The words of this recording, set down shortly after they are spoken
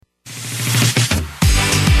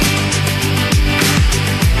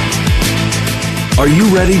Are you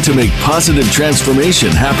ready to make positive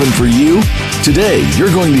transformation happen for you? Today,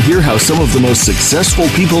 you're going to hear how some of the most successful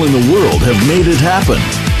people in the world have made it happen.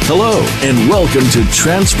 Hello, and welcome to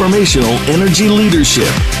Transformational Energy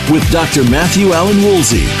Leadership with Dr. Matthew Allen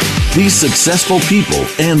Woolsey. These successful people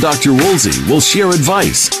and Dr. Woolsey will share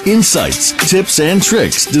advice, insights, tips, and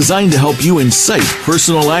tricks designed to help you incite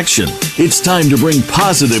personal action. It's time to bring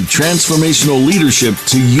positive transformational leadership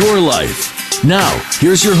to your life. Now,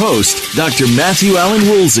 here's your host, Dr. Matthew Allen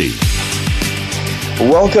Woolsey.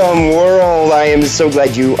 Welcome, world. I am so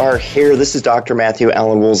glad you are here. This is Dr. Matthew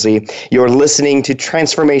Allen Woolsey. You're listening to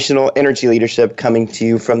Transformational Energy Leadership coming to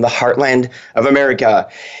you from the heartland of America.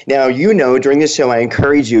 Now, you know, during this show, I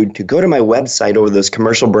encourage you to go to my website over those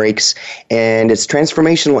commercial breaks, and it's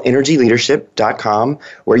transformationalenergyleadership.com,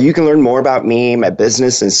 where you can learn more about me, my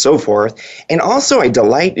business, and so forth. And also, I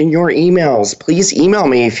delight in your emails. Please email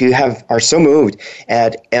me if you are so moved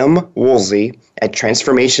at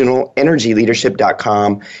mwoolsey@transformationalenergyleadership.com.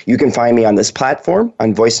 You can find me on this platform,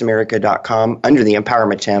 on voiceamerica.com, under the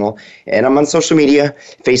Empowerment Channel, and I'm on social media,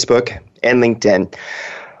 Facebook and LinkedIn.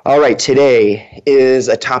 All right, today is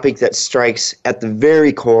a topic that strikes at the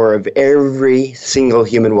very core of every single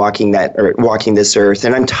human walking this earth,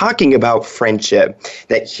 and I'm talking about friendship,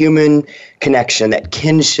 that human connection, that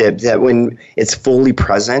kinship, that when it's fully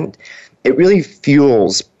present, it really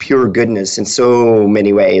fuels pure goodness in so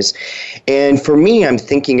many ways. And for me, I'm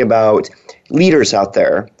thinking about leaders out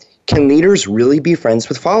there. Can leaders really be friends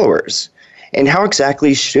with followers? And how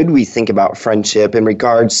exactly should we think about friendship in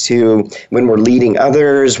regards to when we're leading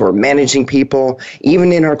others, we're managing people,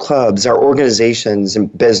 even in our clubs, our organizations,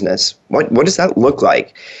 and business? What does that look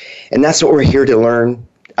like? And that's what we're here to learn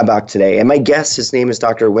about today. And my guest, his name is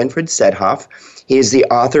Dr. Winfried Sedhoff. He is the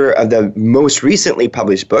author of the most recently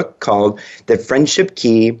published book called The Friendship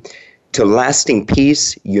Key to Lasting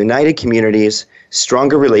Peace, United Communities,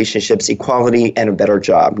 Stronger Relationships, Equality, and a Better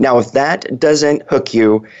Job. Now, if that doesn't hook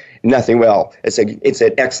you, nothing will. It's an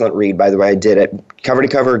excellent read, by the way. I did it. Cover to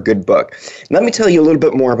cover, good book. Let me tell you a little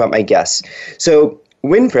bit more about my guest. So,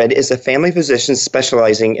 Winfried is a family physician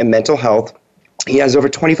specializing in mental health. He has over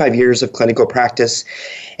 25 years of clinical practice,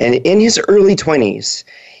 and in his early 20s,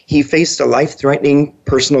 he faced a life-threatening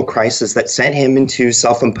personal crisis that sent him into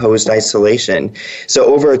self-imposed isolation. So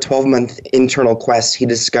over a 12-month internal quest, he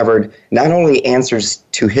discovered not only answers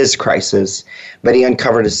to his crisis, but he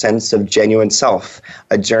uncovered a sense of genuine self,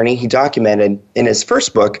 a journey he documented in his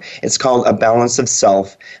first book. It's called A Balance of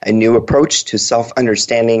Self, a new approach to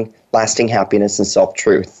self-understanding, lasting happiness, and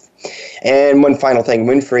self-truth. And one final thing,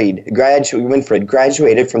 Winfried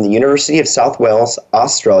graduated from the University of South Wales,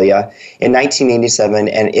 Australia in 1987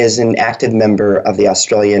 and is an active member of the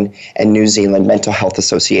Australian and New Zealand Mental Health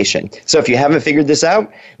Association. So if you haven't figured this out,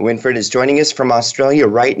 Winfried is joining us from Australia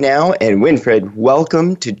right now. And Winfried,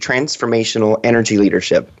 welcome to Transformational Energy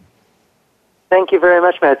Leadership. Thank you very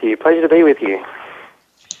much, Matthew. Pleasure to be with you.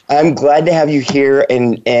 I'm glad to have you here,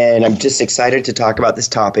 and I'm just excited to talk about this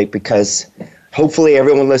topic because hopefully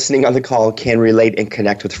everyone listening on the call can relate and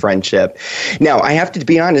connect with friendship. Now, I have to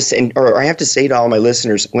be honest, or I have to say to all my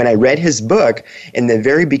listeners, when I read his book, in the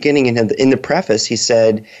very beginning, in the preface, he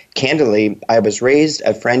said, candidly, I was raised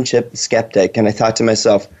a friendship skeptic. And I thought to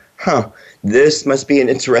myself, this must be an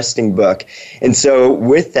interesting book. And so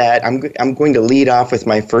with that, I'm going to lead off with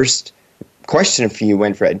my first question for you,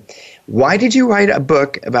 Winfried. Why did you write a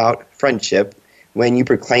book about friendship when you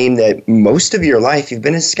proclaim that most of your life you've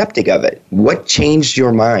been a skeptic of it? What changed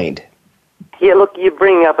your mind? Yeah, look, you're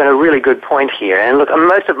bringing up a really good point here. And look,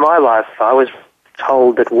 most of my life I was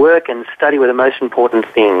told that work and study were the most important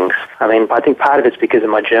things. I mean, I think part of it's because of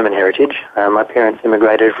my German heritage. My parents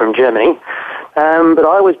immigrated from Germany. But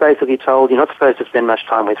I was basically told you're not supposed to spend much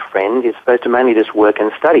time with friends. You're supposed to mainly just work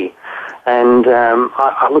and study. And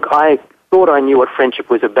I thought I knew what friendship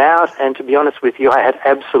was about, and to be honest with you, I had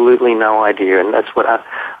absolutely no idea, and that's what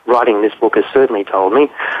writing this book has certainly told me.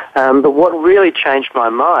 But what really changed my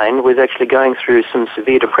mind was actually going through some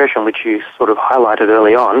severe depression, which you sort of highlighted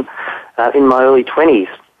early on, in my early 20s.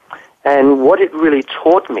 And what it really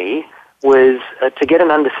taught me was to get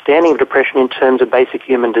an understanding of depression in terms of basic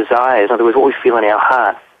human desires, in other words, what we feel in our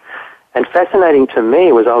hearts. And fascinating to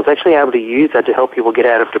me was I was actually able to use that to help people get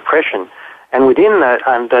out of depression. And within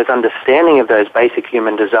those understanding of those basic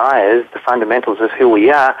human desires, the fundamentals of who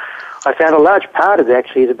we are, I found a large part of it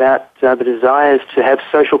actually is about the desires to have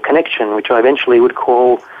social connection, which I eventually would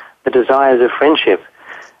call the desires of friendship.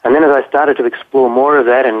 And then as I started to explore more of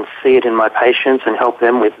that and see it in my patients and help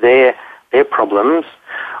them with their problems,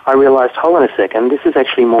 I realized, hold on a second, this is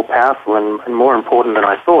actually more powerful and more important than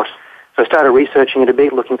I thought. So I started researching it a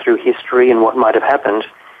bit, looking through history and what might have happened.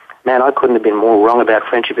 man, I couldn't have been more wrong about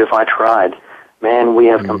friendship if I tried. Man, we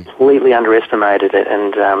have completely underestimated it,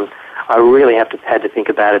 and I really had to think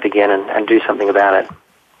about it again and do something about it.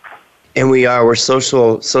 And we're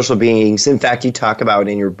social beings. In fact, you talk about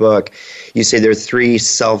in your book, you say there are 3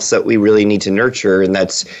 selves that we really need to nurture, and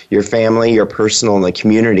that's your family, your personal, and the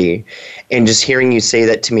community. And just hearing you say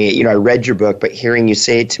that to me, I read your book, but hearing you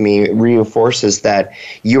say it to me reinforces that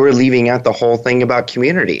you were leaving out the whole thing about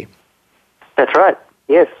community. That's right.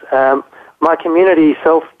 Yes. My community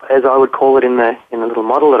self, as I would call it in the little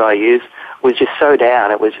model that I use, was just so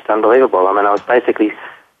down. It was just unbelievable. I mean, I was basically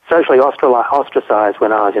socially ostracized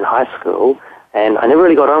when I was in high school, and I never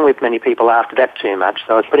really got on with many people after that too much,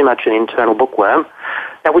 so I was pretty much an internal bookworm,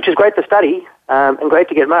 now, which is great to study and great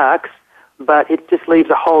to get marks, but it just leaves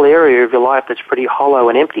a whole area of your life that's pretty hollow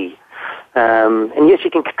and empty. And yes,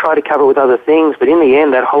 you can try to cover it with other things, but in the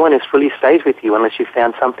end, that hollowness really stays with you unless you've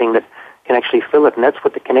found something that can actually fill it, and that's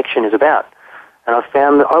what the connection is about. And I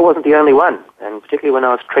found that I wasn't the only one, and particularly when I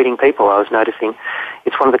was treating people, I was noticing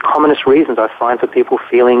it's one of the commonest reasons I find for people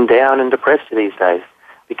feeling down and depressed these days,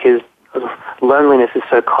 because loneliness is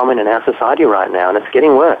so common in our society right now, and it's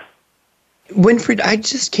getting worse. Winfred, I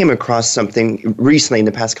just came across something recently in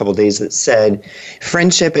the past couple of days that said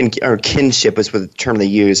friendship or kinship was the term they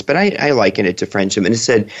used, but I liken it to friendship, and it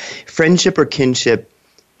said friendship or kinship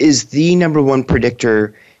is the number one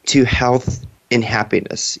predictor to health and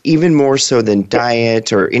happiness, even more so than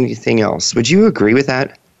diet or anything else. Would you agree with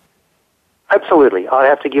that? Absolutely. I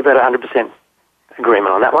have to give it 100%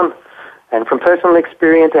 agreement on that one. And from personal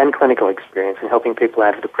experience and clinical experience in helping people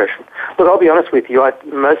out of depression. Look, I'll be honest with you,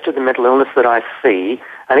 most of the mental illness that I see,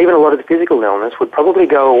 and even a lot of the physical illness, would probably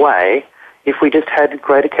go away if we just had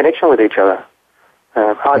greater connection with each other.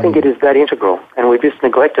 I think it is that integral, and we've just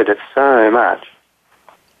neglected it so much.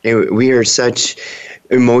 We are such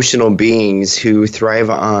emotional beings who thrive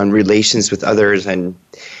on relations with others, and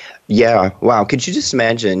yeah, wow. Could you just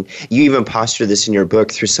imagine, you even posture this in your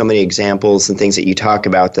book through so many examples and things that you talk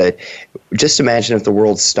about, that just imagine if the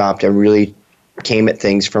world stopped and really came at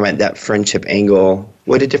things from that friendship angle,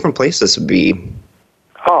 what a different place this would be.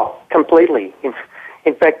 Oh, completely.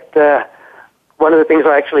 In fact, one of the things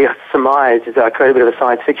I actually surmised is I created a bit of a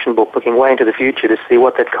science fiction book looking way into the future to see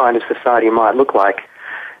what that kind of society might look like.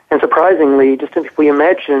 And surprisingly, just if we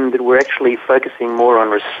imagine that we're actually focusing more on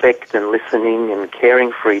respect and listening and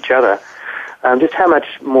caring for each other, just how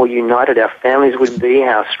much more united our families would be,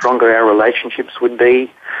 how stronger our relationships would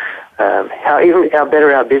be, how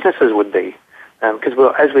better our businesses would be. Because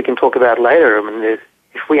as we can talk about later, I mean,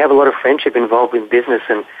 if we have a lot of friendship involved in business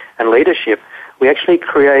and leadership, we actually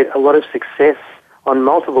create a lot of success on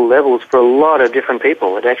multiple levels for a lot of different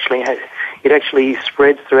people. It actually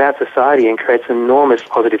spreads throughout society and creates enormous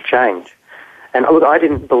positive change. And look, I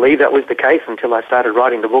didn't believe that was the case until I started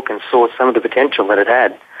writing the book and saw some of the potential that it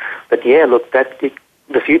had. But yeah, look, the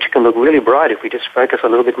future can look really bright if we just focus a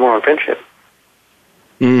little bit more on friendship.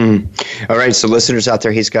 All right, so listeners out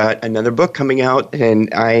there, he's got another book coming out, and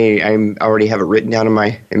I already have it written down in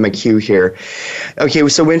my queue here. Okay,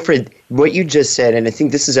 so Winfred, what you just said, and I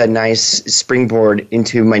think this is a nice springboard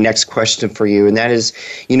into my next question for you, and that is,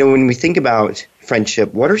 when we think about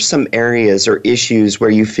friendship, what are some areas or issues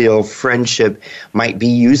where you feel friendship might be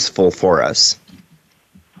useful for us?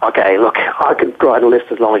 Okay, look, I could write a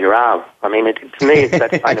list as long as your arm. I mean, to me,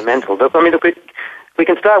 that's fundamental. But I mean, look, we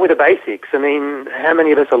can start with the basics. I mean, how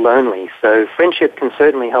many of us are lonely? So friendship can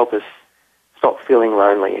certainly help us stop feeling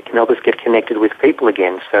lonely. It can help us get connected with people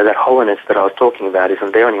again, so that hollowness that I was talking about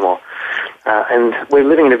isn't there anymore. And we're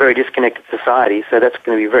living in a very disconnected society, so that's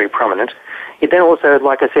going to be very prominent. It then also,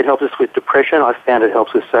 like I said, helps us with depression. I've found it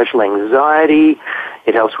helps with social anxiety.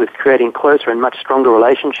 It helps with creating closer and much stronger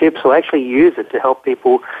relationships. So I actually use it to help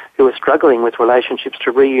people who are struggling with relationships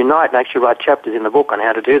to reunite, and actually write chapters in the book on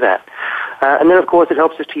how to do that. And then, of course, it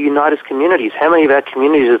helps us to unite as communities. How many of our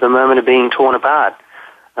communities at the moment are being torn apart?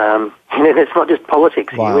 It's not just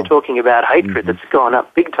politics. Wow. We're talking about hatred that's gone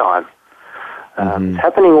up big time. It's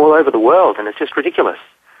happening all over the world, and it's just ridiculous.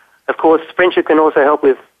 Of course, friendship can also help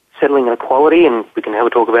with settling inequality, and we can have a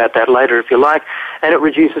talk about that later if you like. And it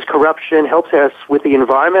reduces corruption, helps us with the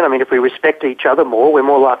environment. I mean, if we respect each other more, we're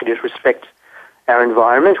more likely to respect our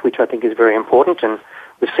environment, which I think is very important, and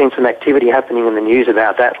we've seen some activity happening in the news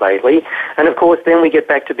about that lately. And of course, then we get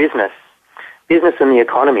back to business. Business and the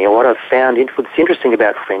economy are what I've found what's interesting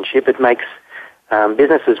about friendship. It makes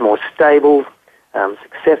businesses more stable,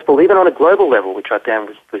 successful, even on a global level, which I found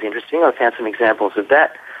was interesting. I found some examples of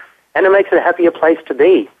that. And it makes it a happier place to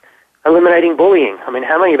be. Eliminating bullying. I mean,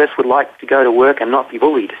 how many of us would like to go to work and not be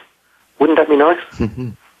bullied? Wouldn't that be nice?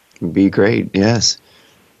 Be great, yes.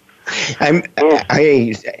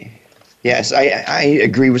 Yes, I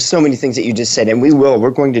agree with so many things that you just said, and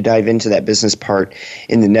we're going to dive into that business part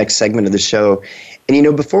in the next segment of the show.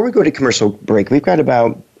 And, before we go to commercial break, we've got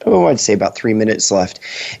I'd say about 3 minutes left.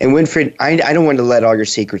 And Winfred, I don't want to let all your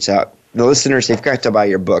secrets out. The listeners, they've got to buy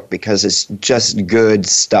your book because it's just good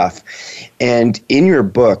stuff. And in your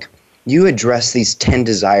book, you address these 10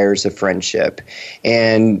 desires of friendship.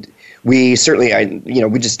 And we certainly,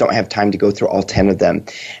 we just don't have time to go through all 10 of them.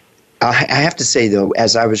 I have to say, though,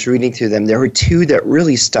 as I was reading through them, there were two that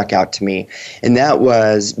really stuck out to me, and that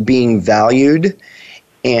was being valued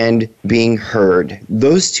and being heard.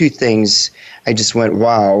 Those two things, I just went,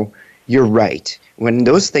 wow, you're right. When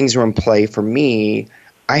those things are in play for me,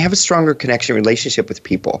 I have a stronger connection relationship with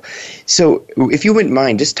people. So if you wouldn't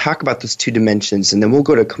mind, just talk about those two dimensions, and then we'll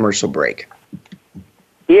go to a commercial break.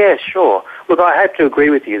 Yeah, sure. Look, I have to agree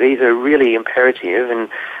with you. These are really imperative, and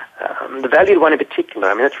the valued one in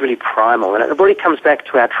particular, that's really primal. And it really comes back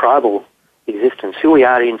to our tribal existence. Who we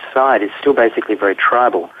are inside is still basically very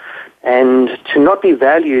tribal. And to not be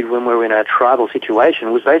valued when we're in a tribal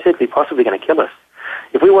situation was basically possibly going to kill us.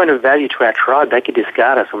 If we weren't of value to our tribe, they could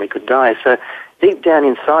discard us and we could die. So deep down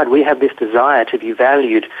inside, we have this desire to be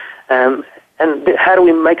valued. And how do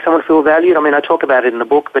we make someone feel valued? I talk about it in the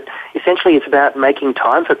book, but essentially it's about making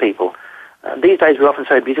time for people. These days we're often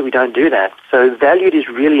so busy we don't do that. So valued is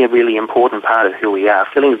really a really important part of who we are.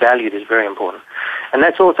 Feeling valued is very important. And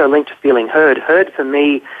that's also linked to feeling heard. Heard for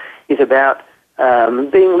me is about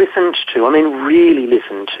being listened to. Really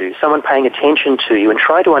listened to. Someone paying attention to you and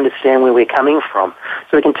try to understand where we're coming from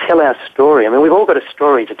so we can tell our story. We've all got a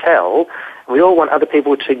story to tell. We all want other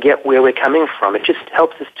people to get where we're coming from. It just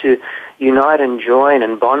helps us to unite and join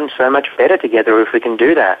and bond so much better together if we can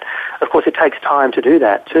do that. Of course, it takes time to do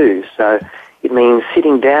that too. So it means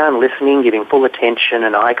sitting down, listening, giving full attention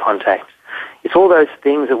and eye contact. It's all those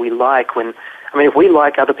things that we like when, if we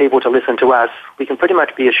like other people to listen to us, we can pretty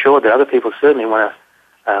much be assured that other people certainly want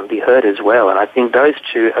to be heard as well. And I think those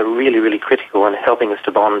two are really, really critical in helping us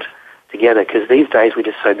to bond together because these days we're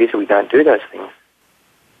just so busy we don't do those things.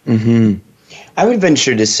 Mm-hmm. I would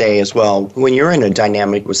venture to say as well, when you're in a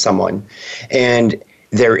dynamic with someone and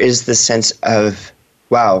there is the sense of,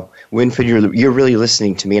 wow, Winfred, you're really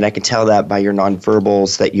listening to me, and I can tell that by your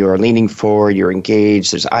nonverbals that you are leaning forward, you're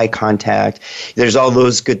engaged, there's eye contact, there's all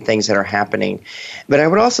those good things that are happening. But I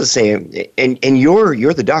would also say, and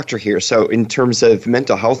you're the doctor here, so in terms of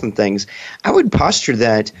mental health and things, I would posture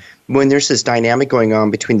that when there's this dynamic going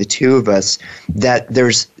on between the two of us, that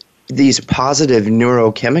there's these positive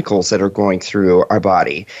neurochemicals that are going through our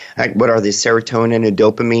body. Like, what are they? Serotonin and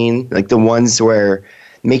dopamine, like the ones where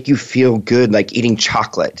make you feel good, like eating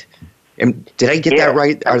chocolate. And did I get that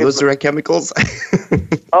right? Are those the right chemicals?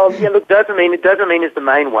 Oh, yeah, look, dopamine is the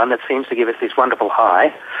main one that seems to give us this wonderful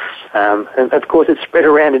high. And, of course, it's spread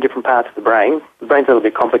around in different parts of the brain. The brain's a little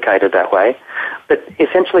bit complicated that way. But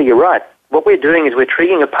essentially, you're right. What we're doing is we're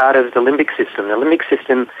triggering a part of the limbic system. The limbic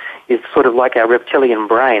system is sort of like our reptilian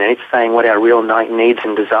brain, and it's saying what our real needs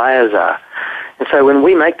and desires are. And so when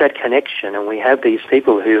we make that connection and we have these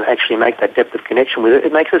people who actually make that depth of connection with it,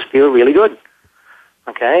 it makes us feel really good.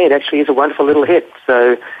 Okay? It actually is a wonderful little hit.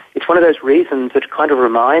 So it's one of those reasons that kind of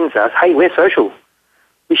reminds us, hey, we're social.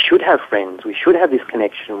 We should have friends. We should have this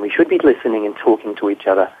connection. We should be listening and talking to each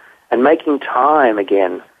other and making time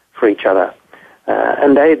again for each other.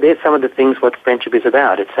 And they're some of the things what friendship is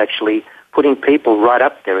about. It's actually putting people right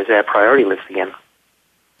up there as our priority list again.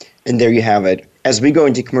 And there you have it. As we go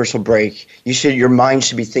into commercial break, your mind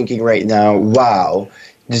should be thinking right now, wow,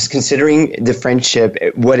 just considering the friendship,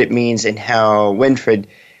 what it means, and how Winfred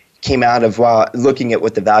came out of looking at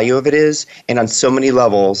what the value of it is, and on so many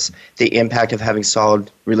levels, the impact of having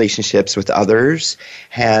solid relationships with others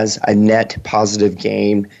has a net positive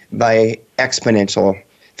gain by exponential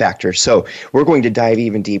factors. So we're going to dive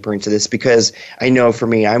even deeper into this because I know for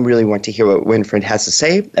me, I really want to hear what Winfred has to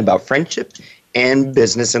say about friendship and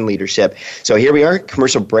business and leadership. So here we are,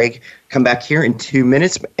 commercial break. Come back here in 2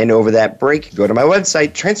 minutes, and over that break, go to my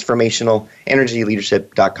website,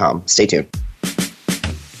 transformationalenergyleadership.com. Stay tuned.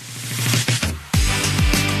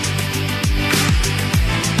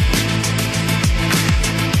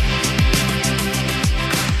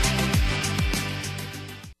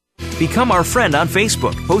 Become our friend on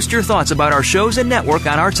Facebook. Post your thoughts about our shows and network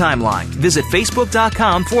on our timeline. Visit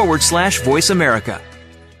facebook.com/Voice America.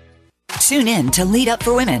 Tune in to Lead Up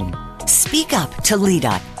for Women. Speak up to lead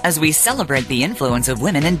up as we celebrate the influence of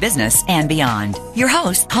women in business and beyond. Your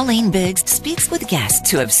host, Colleen Biggs, speaks with guests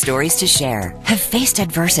who have stories to share, have faced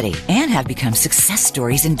adversity, and have become success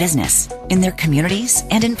stories in business, in their communities,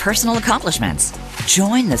 and in personal accomplishments.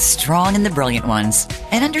 Join the strong and the brilliant ones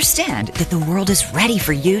and understand that the world is ready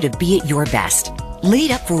for you to be at your best.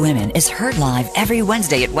 Lead Up for Women is heard live every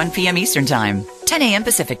Wednesday at 1 p.m. Eastern Time, 10 a.m.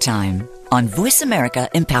 Pacific Time on Voice America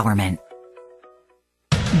Empowerment.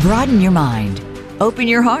 Broaden your mind. Open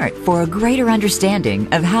your heart for a greater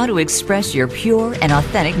understanding of how to express your pure and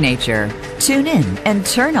authentic nature. Tune in and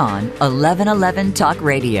turn on 1111 Talk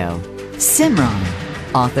Radio. Simran,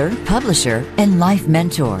 author, publisher, and life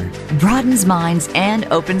mentor, broadens minds and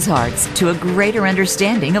opens hearts to a greater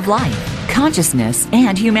understanding of life, consciousness,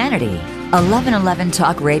 and humanity. 1111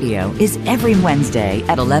 Talk Radio is every Wednesday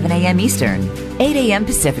at 11 a.m. Eastern, 8 a.m.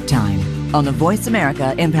 Pacific Time on the Voice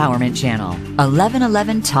America Empowerment Channel.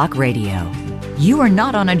 1111 Talk Radio. You are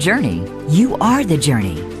not on a journey. You are the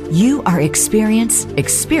journey. You are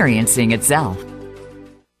experiencing itself.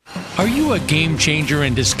 Are you a game changer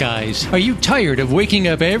in disguise? Are you tired of waking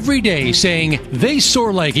up every day saying, they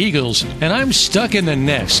soar like eagles and I'm stuck in the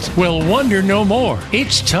nest? Well, wonder no more.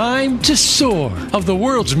 It's time to soar. Of the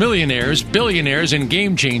world's millionaires, billionaires, and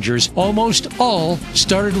game changers, almost all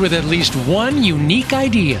started with at least one unique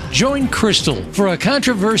idea. Join Crystal for a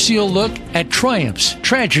controversial look at triumphs,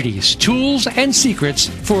 tragedies, tools, and secrets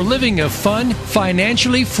for living a fun,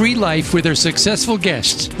 financially free life with her successful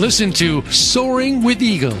guests. Listen to Soaring with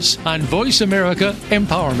Eagles on Voice America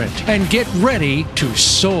Empowerment and get ready to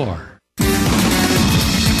soar.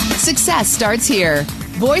 Success starts here.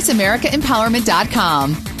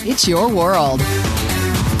 VoiceAmericaEmpowerment.com. It's your world.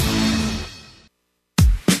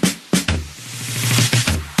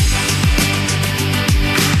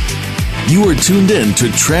 You are tuned in to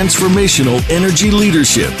Transformational Energy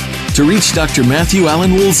Leadership. To reach Dr. Matthew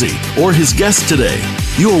Allen Woolsey or his guest today,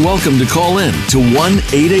 you are welcome to call in to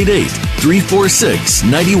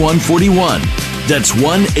 1-888-346-9141. That's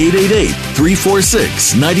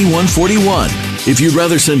 1-888-346-9141. If you'd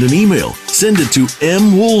rather send an email, send it to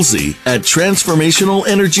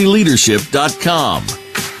mwoolsey@transformationalenergyleadership.com.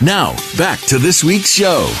 Now, back to this week's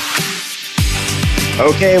show.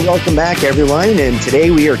 Okay, welcome back, everyone. And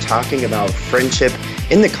today we are talking about friendship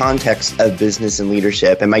in the context of business and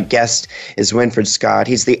leadership. And my guest is Winfred Scott.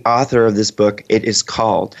 He's the author of this book. It is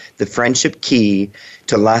called The Friendship Key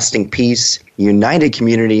to Lasting Peace, United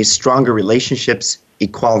Communities, Stronger Relationships,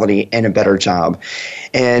 Equality, and a Better Job.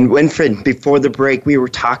 And Winfred, before the break, we were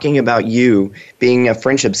talking about you being a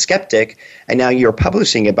friendship skeptic, and now you're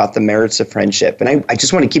publishing about the merits of friendship. And I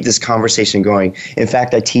just want to keep this conversation going. In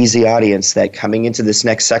fact, I tease the audience that coming into this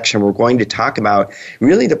next section, we're going to talk about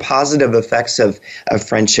really the positive effects of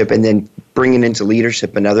friendship and then bring it into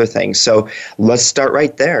leadership and other things. So let's start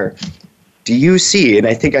right there. Do you see, and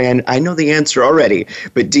I think I know the answer already,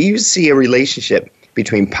 but do you see a relationship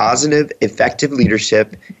between positive, effective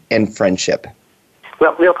leadership and friendship?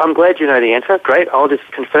 Well, look, I'm glad you know the answer. Great. I'll just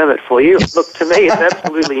confirm it for you. Look, to me, it's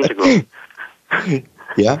absolutely integral.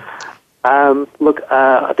 Yeah?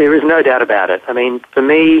 There is no doubt about it. I mean, for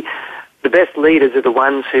me, the best leaders are the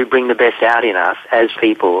ones who bring the best out in us as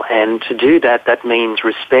people. And to do that, that means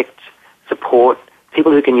respect, support,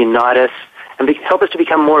 people who can unite us and help us to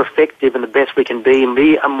become more effective and the best we can be and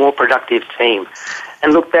be a more productive team.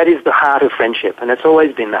 And look, that is the heart of friendship, and it's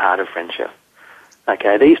always been the heart of friendship.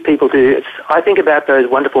 Okay, these people I think about those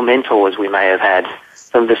wonderful mentors we may have had.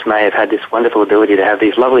 Some of us may have had this wonderful ability to have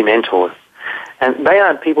these lovely mentors. And they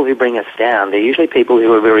aren't people who bring us down. They're usually people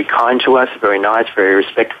who are very kind to us, very nice, very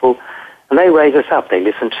respectful, and they raise us up. They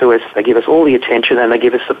listen to us, they give us all the attention, and they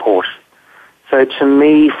give us support. So to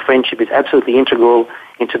me, friendship is absolutely integral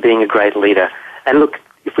into being a great leader. And look,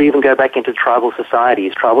 if we even go back into tribal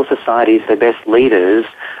societies, the best leaders,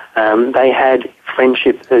 they had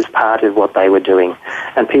friendship as part of what they were doing.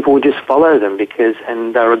 And people would just follow them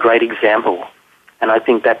and they're a great example. And I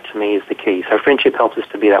think that, to me, is the key. So friendship helps us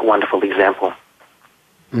to be that wonderful example.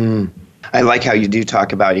 I like how you do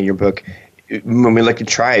talk about in your book, when we look at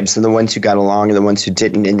tribes and the ones who got along and the ones who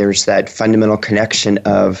didn't, and there's that fundamental connection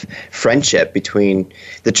of friendship between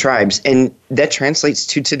the tribes. And that translates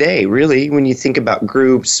to today, really, when you think about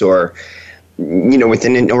groups or,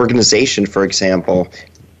 within an organization, for example,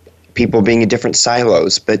 people being in different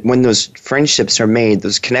silos. But when those friendships are made,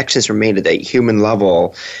 those connections are made at that human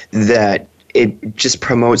level, that it just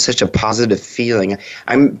promotes such a positive feeling.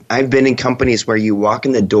 I've been in companies where you walk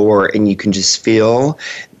in the door and you can just feel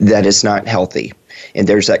that it's not healthy. And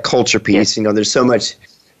there's that culture piece. There's so much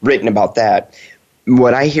written about that.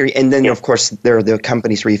 What I hear, and then of course there are the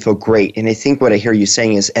companies where you feel great. And I think what I hear you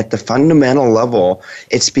saying is at the fundamental level,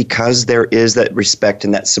 it's because there is that respect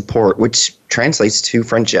and that support, which translates to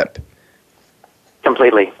friendship.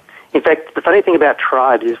 Completely. In fact, the funny thing about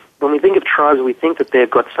tribes is when we think of tribes, we think that they've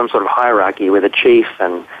got some sort of hierarchy with a chief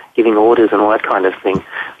and giving orders and all that kind of thing.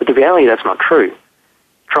 But the reality, that's not true.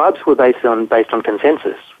 Tribes were based on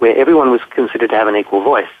consensus, where everyone was considered to have an equal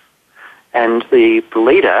voice. And the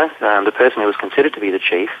leader, the person who was considered to be the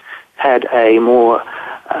chief, had was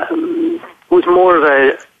more of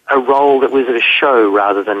a role that was a show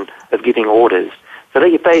rather than of giving orders. So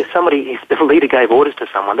if the leader gave orders to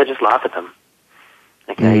someone, they just laugh at them.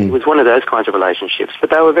 Okay, It was one of those kinds of relationships. But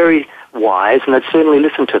they were very wise, and they'd certainly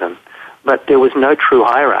listen to them. But there was no true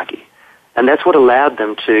hierarchy. And that's what allowed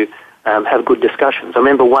them to have good discussions. I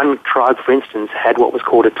remember one tribe, for instance, had what was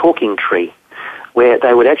called a talking tree, where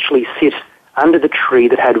they would actually sit under the tree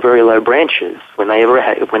that had very low branches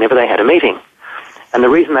whenever they had a meeting. And the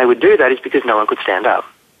reason they would do that is because no one could stand up.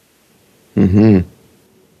 Mm-hmm.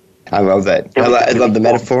 I love that. I love the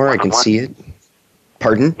metaphor. I can see it.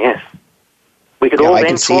 Pardon? Yes. We could all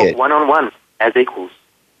then talk one-on-one as equals.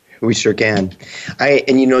 We sure can.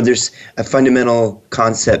 There's a fundamental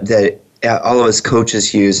concept that all of us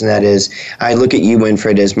coaches use, and that is, I look at you,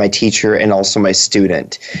 Winfred, as my teacher and also my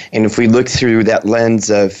student. And if we look through that lens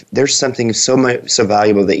of, there's something so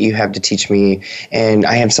valuable that you have to teach me, and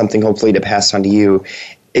I have something hopefully to pass on to you,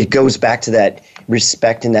 it goes back to that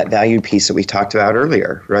respect and that value piece that we talked about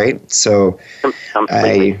earlier, right? So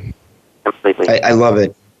Completely. I love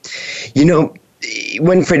it.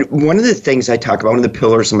 Winfred, one of the things I talk about, one of the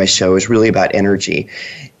pillars of my show is really about energy.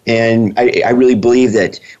 And I really believe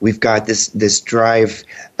that we've got this drive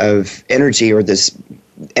of energy, or this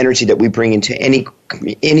energy that we bring into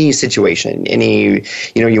any situation.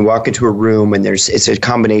 You walk into a room and it's a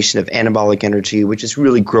combination of anabolic energy, which is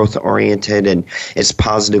really growth oriented and it's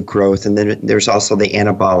positive growth. And then there's also the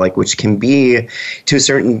anabolic, which can be to a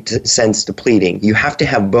certain sense depleting. You have to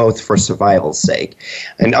have both for survival's sake.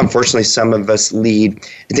 And unfortunately, some of us lead,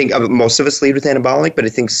 I think most of us lead with anabolic, but I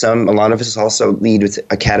think a lot of us also lead with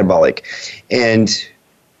a catabolic. And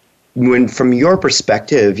from your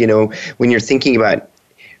perspective, when you're thinking about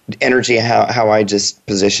energy, how I just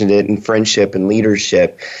positioned it, in friendship and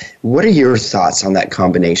leadership, what are your thoughts on that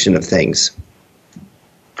combination of things?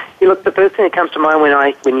 Look, the first thing that comes to mind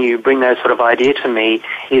when you bring those sort of idea to me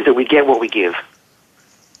is that we get what we give.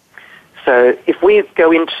 So if we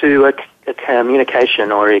go into a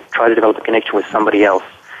communication or try to develop a connection with somebody else,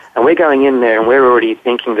 and we're going in there and we're already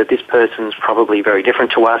thinking that this person's probably very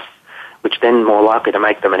different to us, which then more likely to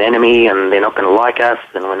make them an enemy and they're not going to like us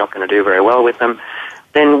and we're not going to do very well with them,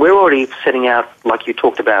 then we're already setting out, like you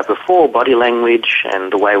talked about before, body language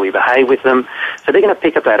and the way we behave with them. So they're going to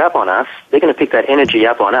pick that up on us. They're going to pick that energy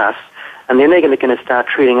up on us, and then they're going to start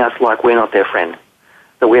treating us like we're not their friend,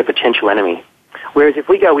 that we're a potential enemy. Whereas if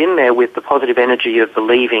we go in there with the positive energy of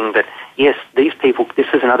believing that, yes, these people, this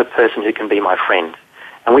is another person who can be my friend,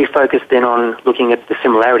 and we focus then on looking at the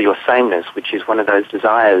similarity or sameness, which is one of those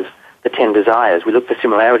desires, the 10 desires. We look for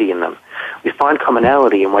similarity in them. We find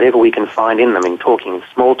commonality in whatever we can find in them, in talking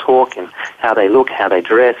small talk and how they look, how they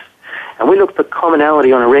dress. And we look for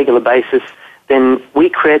commonality on a regular basis, then we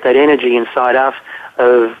create that energy inside us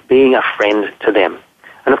of being a friend to them.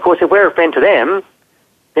 And of course, if we're a friend to them,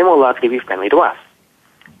 they're more likely to be friendly to us.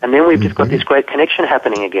 And then we've just got this great connection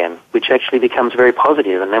happening again, which actually becomes very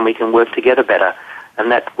positive, and then we can work together better. And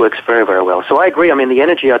that works very, very well. So I agree. I mean, the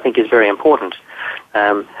energy, I think, is very important.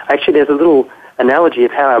 Actually, there's a little analogy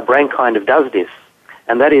of how our brain kind of does this.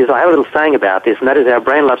 And that is, I have a little saying about this, and that is our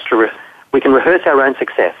brain loves we can rehearse our own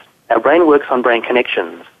success. Our brain works on brain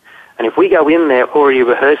connections. And if we go in there already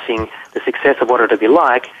rehearsing the success of what it'll be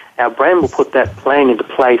like, our brain will put that plan into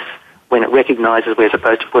place when it recognizes we're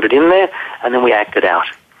supposed to put it in there, and then we act it out.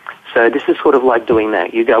 So this is sort of like doing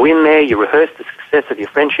that. You go in there, you rehearse the success of your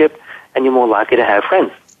friendship, and you're more likely to have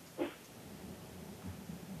friends.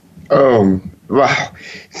 Oh, wow.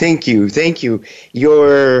 Thank you.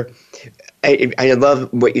 I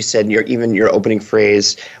love what you said, your opening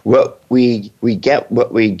phrase, we get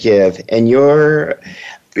what we give. And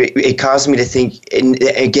it caused me to think, and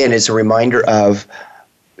again, it's a reminder of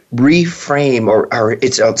reframe, or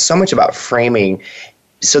it's so much about framing.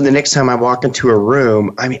 So the next time I walk into a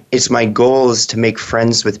room, it's my goal is to make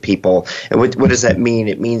friends with people. And what does that mean?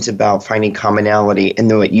 It means about finding commonality. And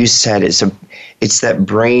then what you said is it's that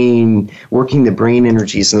brain, working the brain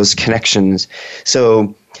energies and those connections.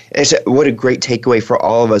 So what a great takeaway for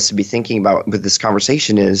all of us to be thinking about with this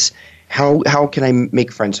conversation is, how can I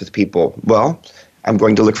make friends with people? Well, I'm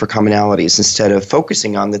going to look for commonalities instead of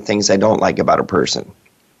focusing on the things I don't like about a person.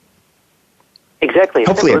 Exactly.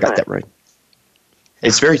 Hopefully I got that right.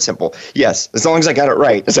 It's very simple. Yes, as long as I got it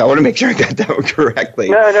right. So I want to make sure I got that one correctly.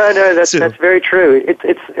 No. That's very true.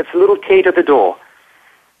 It's a little key to the door.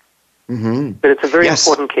 But it's a very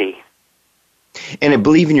important key. And I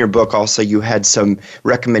believe in your book also you had some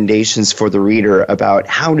recommendations for the reader about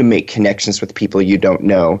how to make connections with people you don't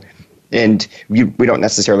know. And we don't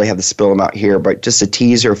necessarily have to spill them out here, but just a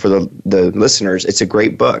teaser for the listeners. It's a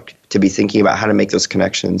great book to be thinking about how to make those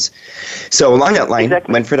connections. So along that line,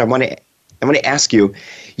 Winfred, I want to ask you,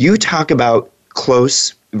 you talk about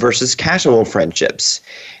close versus casual friendships.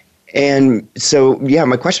 And so,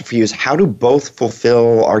 my question for you is, how do both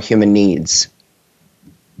fulfill our human needs?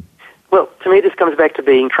 Well, to me, this comes back to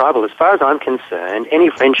being tribal. As far as I'm concerned, any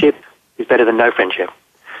friendship is better than no friendship.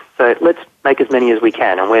 So let's make as many as we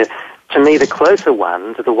can. And to me, the closer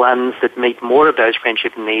ones are the ones that meet more of those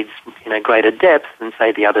friendship needs in a greater depth than,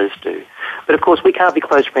 say, the others do. But, of course, we can't be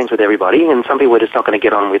close friends with everybody, and some people are just not going to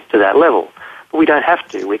get on with to that level. But we don't have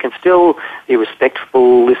to. We can still be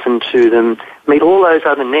respectful, listen to them, meet all those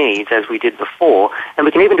other needs as we did before, and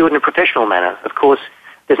we can even do it in a professional manner. Of course,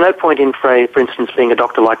 there's no point in, for instance, being a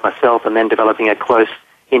doctor like myself and then developing a close,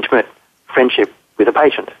 intimate friendship with a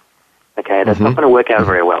patient. Okay, that's not going to work out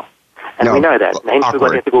very well. And we know that. And hence we've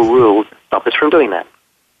got ethical rules that stop us from doing that.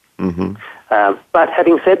 But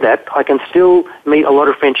having said that, I can still meet a lot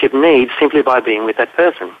of friendship needs simply by being with that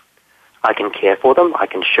person. I can care for them. I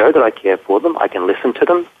can show that I care for them. I can listen to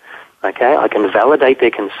them. Okay, I can validate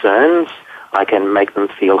their concerns. I can make them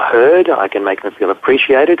feel heard. I can make them feel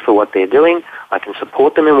appreciated for what they're doing. I can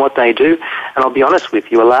support them in what they do. And I'll be honest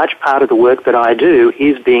with you, a large part of the work that I do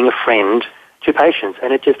is being a friend to patients,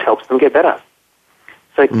 and it just helps them get better.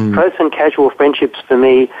 So close and casual friendships for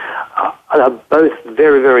me are both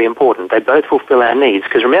very, very important. They both fulfill our needs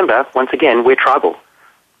because remember, once again, we're tribal.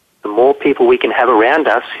 The more people we can have around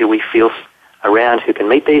us who we feel around who can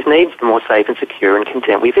meet these needs, the more safe and secure and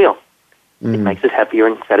content we feel. It makes us happier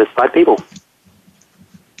and satisfied people.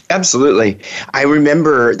 Absolutely. I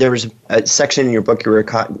remember there was a section in your book you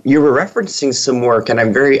were referencing some work, and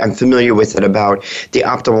I'm familiar with it, about the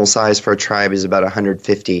optimal size for a tribe is about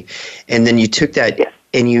 150. And then you took that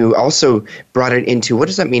and you also brought it into what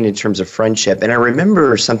does that mean in terms of friendship? And I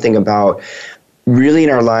remember something about really in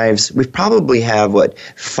our lives, we probably have,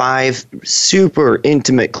 5 super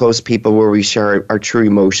intimate, close people where we share our true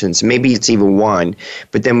emotions. Maybe it's even 1.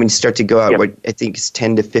 But then when you start to go out, what I think is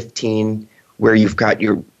 10 to 15, where you've got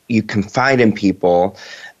you confide in people,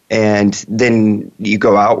 and then you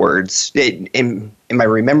go outwards. Am I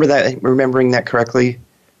remembering that correctly?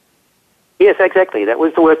 Yes, exactly. That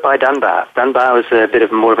was the work by Dunbar. Dunbar was a bit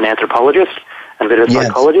of more of an anthropologist and a bit of a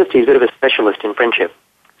psychologist. He's a bit of a specialist in friendship.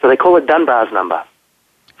 So they call it Dunbar's number.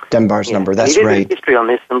 Dunbar's number, that's right. He did history on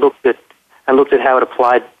this and looked at how it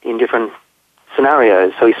applied in different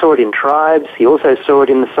scenarios. So he saw it in tribes. He also saw it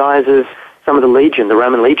in the size of some of the legion, the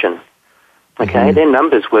Roman legion. Okay, their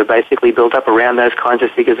numbers were basically built up around those kinds of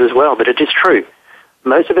figures as well. But it is true.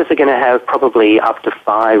 Most of us are going to have probably up to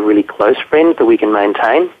 5 really close friends that we can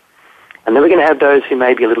maintain. And then we're going to have those who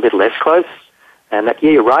may be a little bit less close. And that,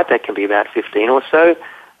 you're right, that can be about 15 or so.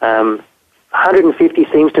 150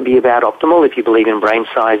 seems to be about optimal if you believe in brain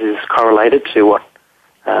sizes correlated to what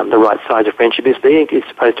the right size of friendship is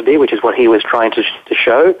supposed to be, which is what he was trying to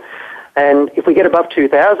show. And if we get above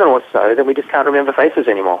 2,000 or so, then we just can't remember faces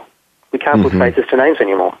anymore. We can't put faces to names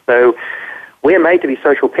anymore. So we're made to be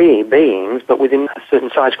social beings, but within a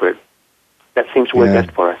certain size group. That seems to work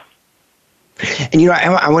best for us. And,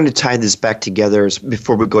 I want to tie this back together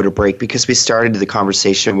before we go to break, because we started the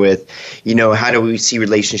conversation with, how do we see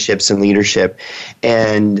relationships and leadership?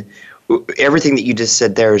 And everything that you just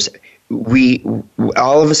said there is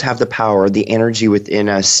all of us have the power, the energy within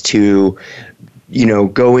us to,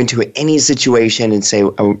 go into any situation and say,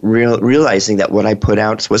 realizing that what I put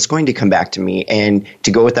out is what's going to come back to me, and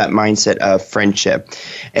to go with that mindset of friendship.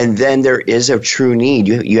 And then there is a true need.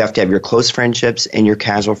 You have to have your close friendships and your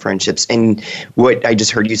casual friendships. And what I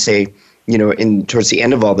just heard you say, towards the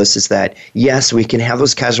end of all this is that, yes, we can have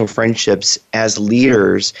those casual friendships as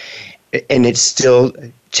leaders, and it still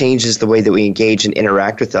changes the way that we engage and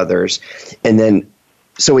interact with others. And then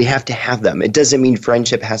so we have to have them. It doesn't mean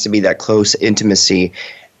friendship has to be that close intimacy.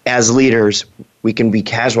 As leaders, we can be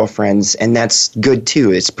casual friends, and that's good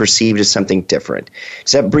too. It's perceived as something different.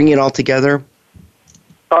 Does that bring it all together?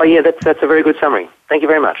 Oh, yeah, that's a very good summary. Thank you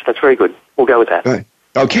very much. That's very good. We'll go with that. All right.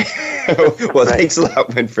 Okay. Well, thanks a lot,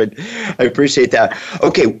 Winfred. I appreciate that.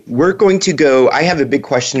 Okay, we're going to go. I have a big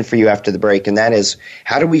question for you after the break, and that is,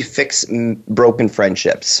 how do we fix broken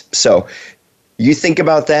friendships? So you think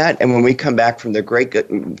about that, and when we come back from the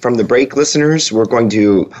break, listeners, we're going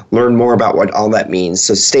to learn more about what all that means.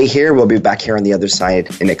 So stay here. We'll be back here on the other side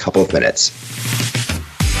in a couple of minutes.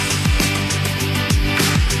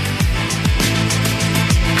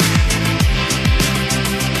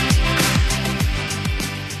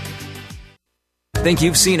 Think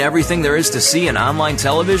you've seen everything there is to see in online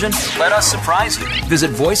television? Let us surprise you.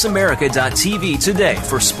 Visit voiceamerica.tv today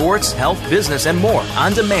for sports, health, business, and more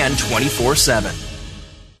on demand 24/7.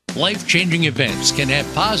 Life-changing events can have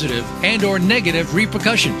positive and or negative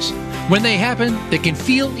repercussions. When they happen, they can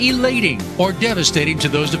feel elating or devastating to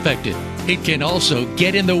those affected. It can also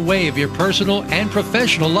get in the way of your personal and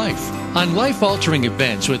professional life. On Life-Altering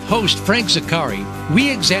Events with host Frank Zaccari,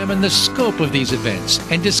 we examine the scope of these events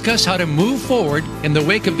and discuss how to move forward in the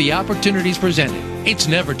wake of the opportunities presented. It's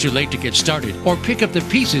never too late to get started or pick up the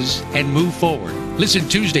pieces and move forward. Listen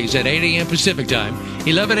Tuesdays at 8 a.m. Pacific Time,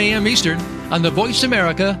 11 a.m. Eastern on the Voice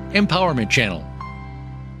America Empowerment Channel.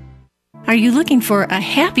 Are you looking for a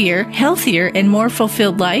happier, healthier, and more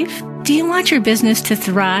fulfilled life? Do you want your business to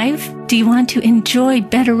thrive? Do you want to enjoy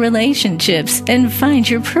better relationships and find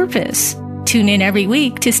your purpose? Tune in every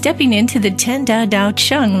week to Stepping Into the Ten Dao Dao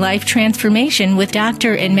Chung Life Transformation with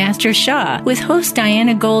Dr. and Master Sha with host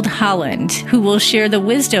Diana Gold Holland, who will share the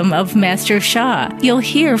wisdom of Master Sha. You'll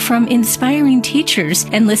hear from inspiring teachers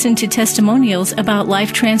and listen to testimonials about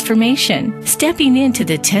life transformation. Stepping Into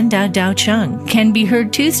the Ten Dao Dao Chung can be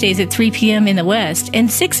heard Tuesdays at 3 p.m. in the West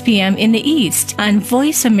and 6 p.m. in the East on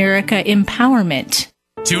Voice America Empowerment.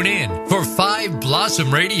 Tune in for 5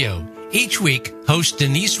 Blossom Radio. Each week, host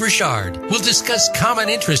Denise Richard will discuss common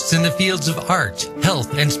interests in the fields of art,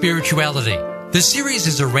 health, and spirituality. The series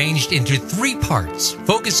is arranged into 3 parts,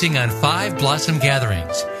 focusing on 5 Blossom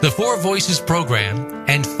gatherings, the 4 Voices program,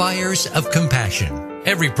 and Fires of Compassion.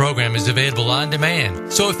 Every program is available on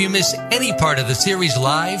demand, so if you miss any part of the series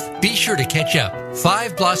live, be sure to catch up.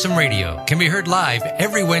 5 Blossom Radio can be heard live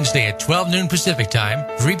every Wednesday at 12 noon Pacific Time,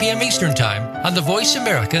 3 p.m. Eastern Time on the Voice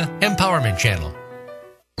America Empowerment Channel.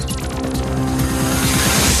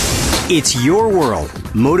 It's your world.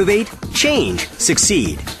 Motivate, change,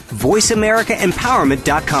 succeed.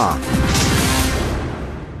 VoiceAmericaEmpowerment.com.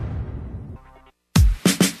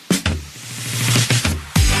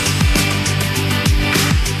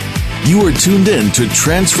 You are tuned in to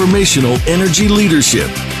Transformational Energy Leadership.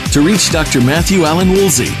 To reach Dr. Matthew Allen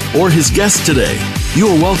Woolsey or his guest today, you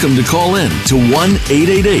are welcome to call in to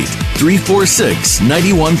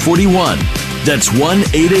 1-888-346-9141. That's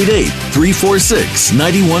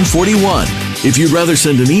 1-888-346-9141. If you'd rather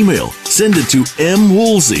send an email, send it to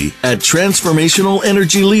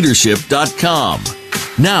mwoolsey@transformationalenergyleadership.com.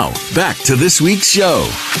 Now, back to this week's show.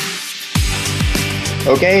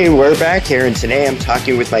 Okay, we're back here, and today I'm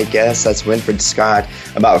talking with my guest, that's Winfred Scott,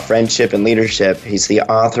 about friendship and leadership. He's the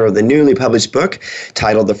author of the newly published book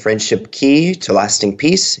titled The Friendship Key to Lasting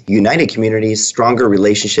Peace, United Communities, Stronger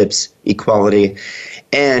Relationships, Equality,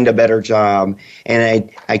 and a Better Job. And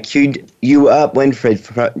I queued you up,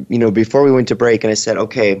 Winfred, before we went to break, and I said,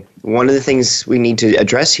 okay, one of the things we need to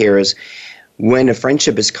address here is when a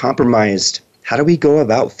friendship is compromised, how do we go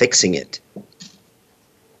about fixing it?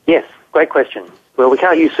 Yes, great question. Well, we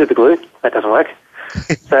can't use super glue. That doesn't work.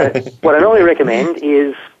 So what I normally recommend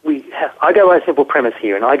is I go by a simple premise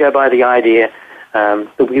here, and I go by the idea that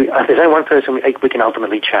if there's only one person we can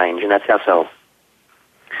ultimately change, and that's ourselves.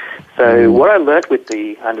 So what I learned with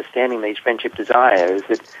the understanding these friendship desires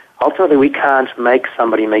is that ultimately we can't make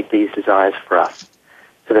somebody meet these desires for us.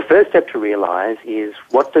 So the first step to realize is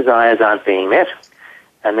what desires aren't being met,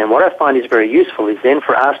 and then what I find is very useful is then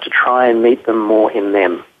for us to try and meet them more in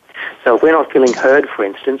them. So if we're not feeling heard, for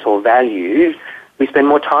instance, or valued, we spend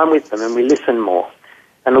more time with them and we listen more.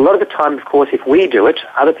 And a lot of the time, of course, if we do it,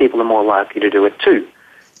 other people are more likely to do it too.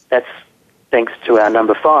 That's thanks to our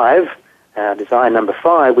number 5, our desire number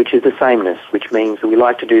 5, which is the sameness, which means that we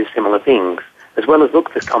like to do similar things, as well as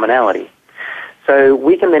look for commonality. So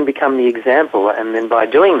we can then become the example, and then by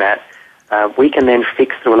doing that, we can then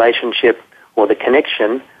fix the relationship or the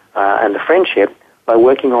connection and the friendship by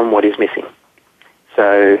working on what is missing.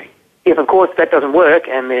 So if, of course, that doesn't work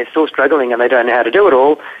and they're still struggling and they don't know how to do it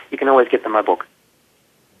all, you can always get them my book.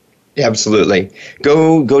 Absolutely.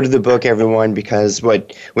 Go to the book, everyone, because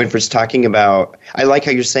what Winfred's talking about, I like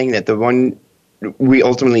how you're saying that we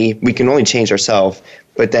can only change ourselves,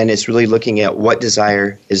 but then it's really looking at what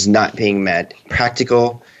desire is not being met.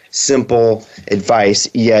 Practical, simple advice,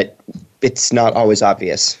 yet it's not always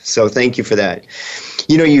obvious. So thank you for that.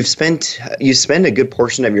 You spend a good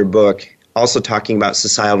portion of your book also talking about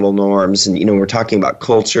societal norms, and we're talking about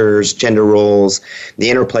cultures, gender roles, the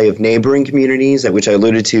interplay of neighboring communities, which I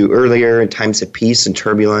alluded to earlier, in times of peace and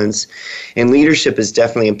turbulence. And leadership is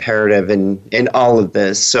definitely imperative in all of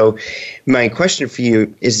this. So my question for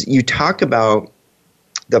you is, you talk about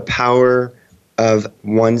the power of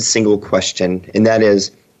one single question, and that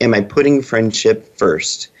is, am I putting friendship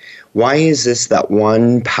first? Why is this that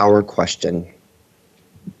one power question?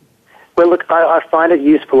 Well, look, I find it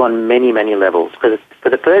useful on many, many levels. For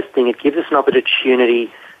the first thing, it gives us an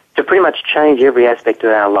opportunity to pretty much change every aspect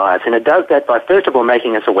of our lives. And it does that by, first of all,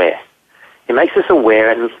 making us aware. It makes us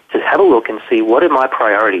aware and to have a look and see what are my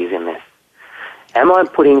priorities in this. Am I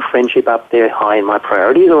putting friendship up there high in my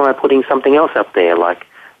priorities, or am I putting something else up there, like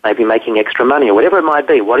maybe making extra money or whatever it might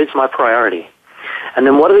be? What is my priority? And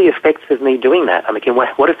then what are the effects of me doing that? I mean,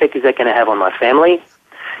 what effect is that going to have on my family?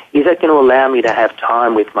 Is that going to allow me to have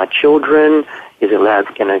time with my children? Is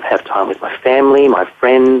it going to have time with my family, my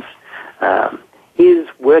friends? Is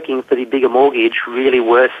working for the bigger mortgage really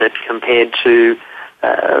worth it compared to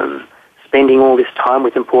spending all this time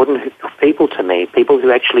with important people to me, people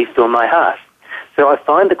who actually fill my heart? So I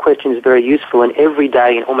find the questions very useful in every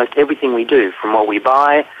day in almost everything we do, from what we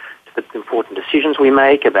buy to the important decisions we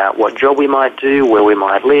make about what job we might do, where we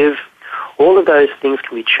might live. All of those things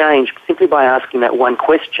can be changed simply by asking that one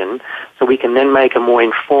question, so we can then make a more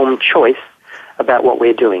informed choice about what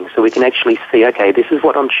we're doing. So we can actually see, okay, this is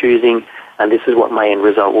what I'm choosing and this is what my end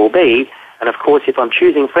result will be. And of course, if I'm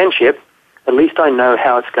choosing friendship, at least I know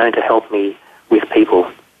how it's going to help me with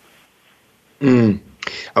people.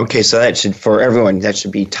 Okay, so that should, for everyone, that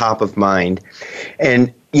should be top of mind.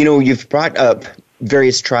 And, you know, you've brought up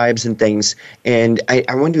various tribes and things, and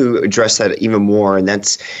I want to address that even more, and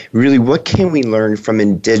that's really, what can we learn from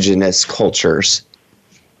indigenous cultures?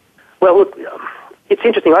 Well, look, it's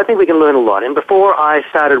interesting. I think we can learn a lot. And before I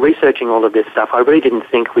started researching all of this stuff, I really didn't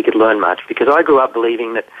think we could learn much, because I grew up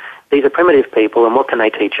believing that these are primitive people, and what can they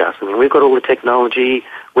teach us? I mean, we've got all the technology,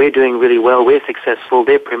 we're doing really well, we're successful,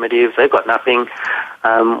 they're primitive, they've got nothing.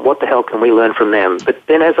 What the hell can we learn from them? But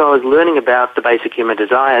then as I was learning about the basic human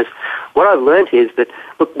desires, what I've learned is that,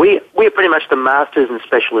 look, we're pretty much the masters and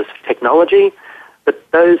specialists of technology, but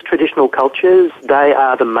those traditional cultures, they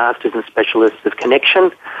are the masters and specialists of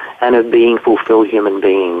connection and of being fulfilled human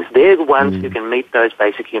beings. They're the ones who can meet those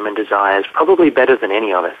basic human desires probably better than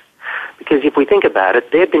any of us. Because if we think about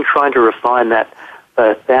it, they've been trying to refine that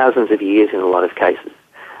for thousands of years in a lot of cases.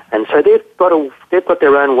 And so they've got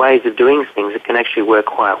their own ways of doing things that can actually work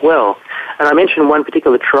quite well. And I mentioned one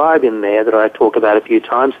particular tribe in there that I talk about a few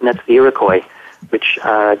times, and that's the Iroquois, which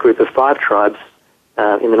are a group of 5 tribes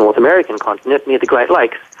in the North American continent near the Great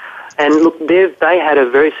Lakes. And look, they had a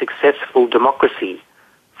very successful democracy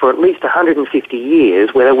for at least 150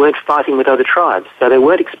 years where they weren't fighting with other tribes. So they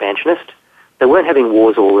weren't expansionist. They weren't having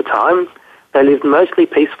wars all the time. They lived mostly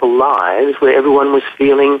peaceful lives where everyone was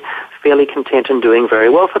feeling fairly content and doing very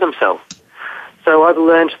well for themselves. So I've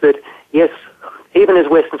learned that, yes, even as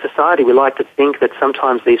Western society, we like to think that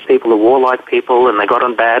sometimes these people are warlike people and they got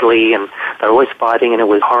on badly and they're always fighting and it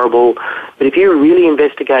was horrible. But if you really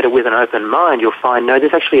investigate it with an open mind, you'll find, no,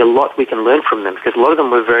 there's actually a lot we can learn from them, because a lot of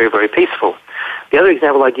them were very, very peaceful. The other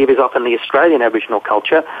example I give is often the Australian Aboriginal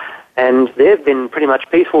culture, and they've been pretty much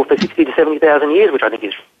peaceful for 60 to 70,000 years, which I think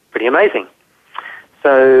is pretty amazing.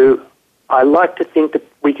 So I like to think that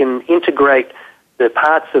we can integrate the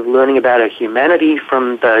parts of learning about our humanity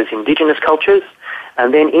from those indigenous cultures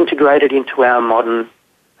and then integrate it into our modern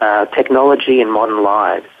technology and modern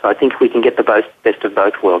lives. So I think we can get the best of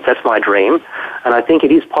both worlds. That's my dream. And I think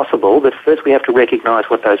it is possible, but first we have to recognize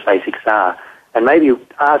what those basics are and maybe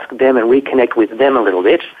ask them and reconnect with them a little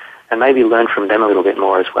bit and maybe learn from them a little bit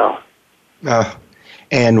more as well.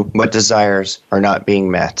 And what desires are not being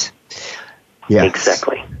met. Yes.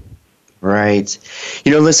 Exactly. Right.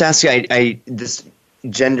 You know, let's ask you, this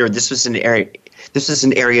gender, this was an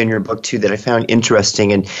area in your book, too, that I found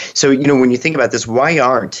interesting. And so, you know, when you think about this, why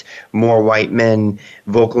aren't more white men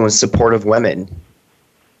vocal in support of women?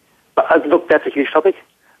 Look, that's a huge topic.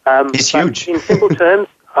 It's huge. In simple terms,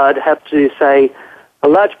 I'd have to say a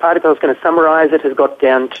large part, if I was going to summarize it, has got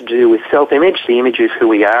down to do with self-image, the image of who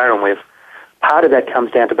we are, and part of that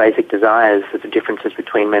comes down to basic desires, the differences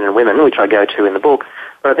between men and women, which I go to in the book.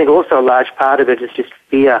 But I think also a large part of it is just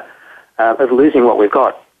fear of losing what we've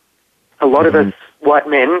got. A lot of us white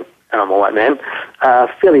men, and I'm a white man, are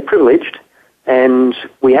fairly privileged, and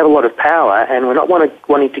we have a lot of power, and we're not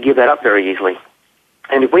wanting to give that up very easily.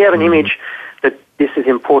 And if we have an image that this is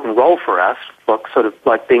an important role for us, sort of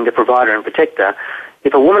like being the provider and protector,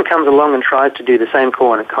 if a woman comes along and tries to do the same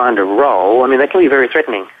kind of role, I mean, that can be very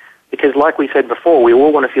threatening. Because like we said before, we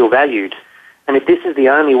all want to feel valued. And if this is the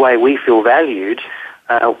only way we feel valued,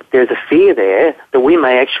 there's a fear there that we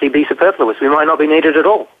may actually be superfluous. We might not be needed at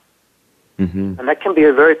all. And that can be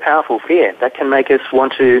a very powerful fear. That can make us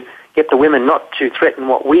want to get the women not to threaten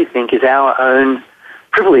what we think is our own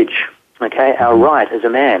privilege, okay, our right as a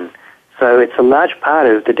man. So it's a large part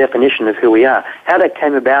of the definition of who we are. How that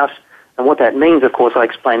came about and what that means, of course, I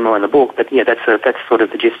explain more in the book. But yeah, that's sort of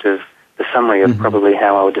the gist of the summary of probably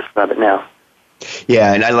how I would describe it now.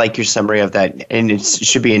 Yeah, and I like your summary of that, and it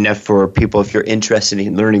should be enough for people if you're interested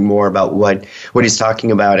in learning more about what he's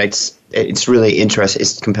talking about. It's really interesting.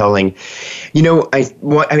 It's compelling. You know, I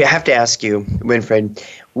have to ask you, Winfred,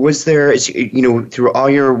 was there, you know, through all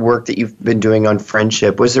your work that you've been doing on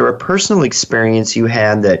friendship, was there a personal experience you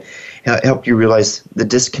had that helped you realize the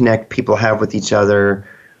disconnect people have with each other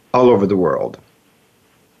all over the world?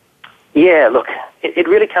 Yeah, look, it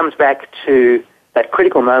really comes back to that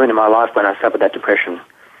critical moment in my life when I suffered that depression.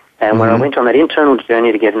 And when I went on that internal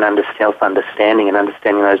journey to get an self-understanding and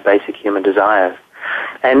understanding those basic human desires.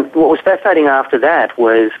 And what was fascinating after that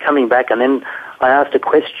was coming back, and then I asked a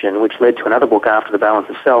question which led to another book, After the Balance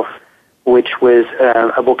of Self, which was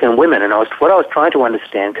a book on women. And what I was trying to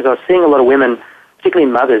understand, because I was seeing a lot of women,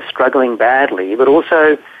 particularly mothers, struggling badly, but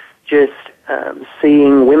also just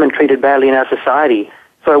seeing women treated badly in our society.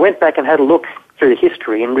 So I went back and had a look through the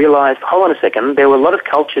history and realized, hold on a second, there were a lot of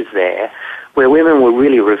cultures there where women were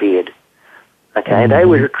really revered. Okay, they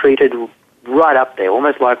were treated right up there,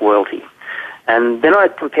 almost like royalty. And then I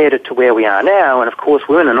compared it to where we are now, and of course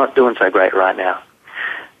women are not doing so great right now.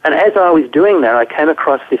 And as I was doing that, I came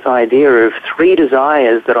across this idea of 3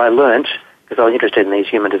 desires that I learnt, because I was interested in these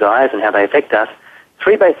human desires and how they affect us,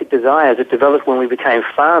 3 basic desires that developed when we became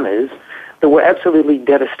farmers that were absolutely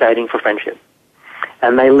devastating for friendship.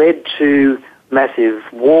 And they led to massive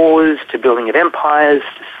wars, to building of empires,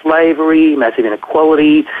 to slavery, massive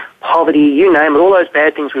inequality, poverty, you name it, all those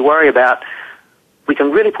bad things we worry about, we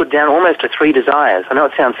can really put down almost to 3 desires. I know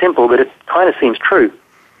it sounds simple, but it kind of seems true.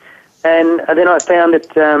 And then I found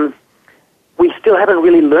that we still haven't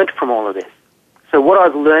really learnt from all of this. So what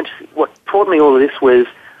I've learnt, what taught me all of this was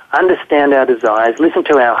understand our desires, listen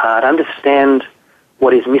to our heart, understand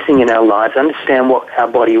what is missing in our lives, understand what our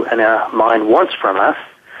body and our mind wants from us,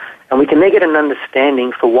 and we can then get an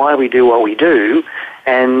understanding for why we do what we do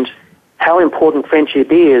and how important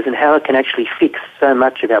friendship is and how it can actually fix so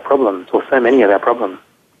much of our problems or so many of our problems.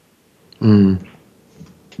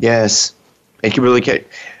 Yes. It can really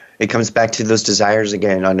it comes back to those desires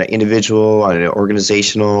again on an individual, on an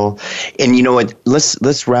organizational. And you know what?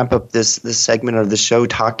 Let's wrap up this segment of the show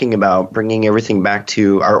talking about bringing everything back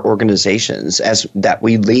to our organizations as that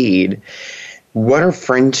we lead. What are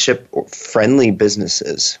friendship-friendly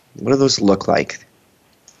businesses? What do those look like?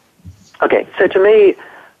 Okay, so to me,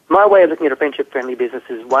 my way of looking at a friendship-friendly business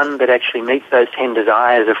is one that actually meets those 10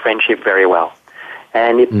 desires of friendship very well.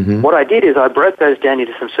 And what I did is I broke those down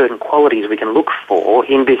into some certain qualities we can look for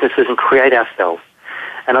in businesses and create ourselves.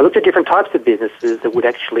 And I looked at different types of businesses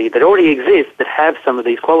that already exist that have some of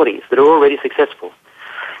these qualities, that are already successful.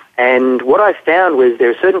 And what I found was there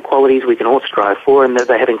are certain qualities we can all strive for and that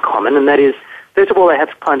they have in common, and that is, first of all, they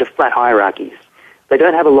have kind of flat hierarchies. They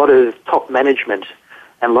don't have a lot of top management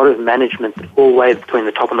and a lot of management all the way between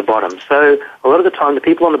the top and the bottom. So a lot of the time, the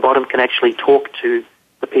people on the bottom can actually talk to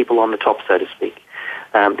the people on the top, so to speak.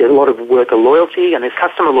 There's a lot of worker loyalty and there's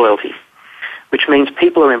customer loyalty, which means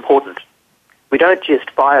people are important. We don't just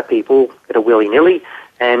fire people that are willy-nilly,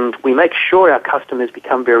 and we make sure our customers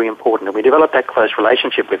become very important, and we develop that close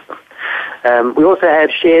relationship with them. We also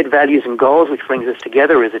have shared values and goals, which brings us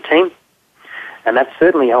together as a team, and that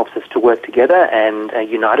certainly helps us to work together and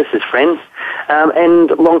unite us as friends.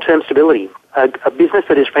 And long-term stability. A business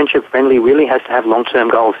that is friendship-friendly really has to have long-term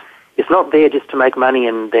goals. It's not there just to make money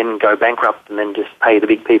and then go bankrupt and then just pay the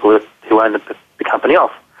big people who own the company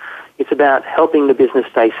off. It's about helping the business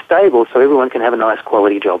stay stable so everyone can have a nice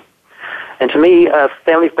quality job. And to me, a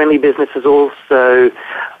family-friendly business is also,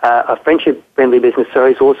 a friendship-friendly business,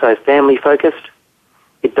 is also family-focused.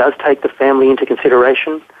 It does take the family into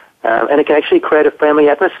consideration, and it can actually create a family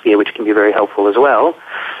atmosphere, which can be very helpful as well,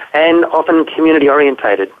 and often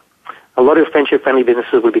community-orientated. A lot of friendship-friendly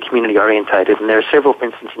businesses would be community-orientated, and there are several, for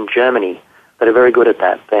instance, in Germany that are very good at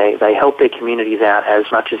that. They help their communities out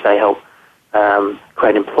as much as they help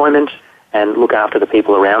create employment and look after the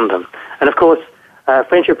people around them. And of course,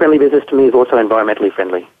 friendship-friendly business to me is also environmentally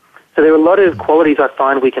friendly. So there are a lot of qualities I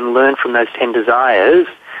find we can learn from those 10 desires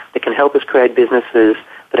that can help us create businesses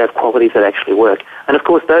that have qualities that actually work. And of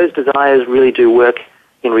course, those desires really do work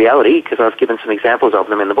in reality, because I've given some examples of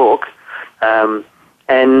them in the book.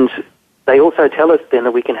 And they also tell us then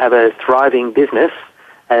that we can have a thriving business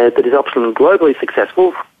that is often globally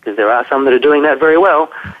successful, because there are some that are doing that very well,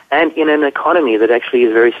 and in an economy that actually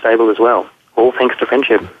is very stable as well, all thanks to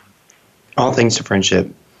friendship. All thanks to friendship.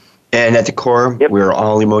 And at the core, we're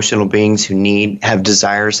all emotional beings who have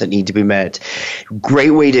desires that need to be met.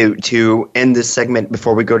 Great way to end this segment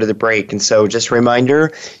before we go to the break. And so just a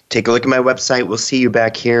reminder, take a look at my website. We'll see you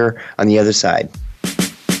back here on the other side.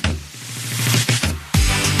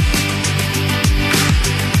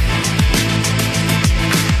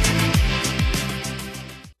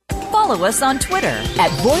 follow us on Twitter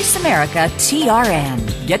at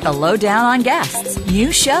VoiceAmericaTRN. Get the lowdown on guests,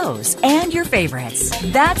 new shows, and your favorites.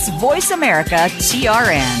 That's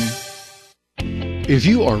VoiceAmericaTRN. If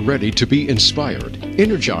you are ready to be inspired,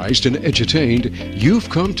 energized, and edutained, you've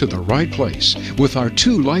come to the right place with our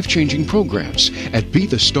 2 life-changing programs at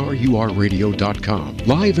BeTheStarYouAreRadio.com.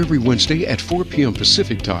 Live every Wednesday at 4 p.m.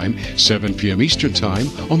 Pacific Time, 7 p.m. Eastern Time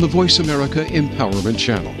on the Voice America Empowerment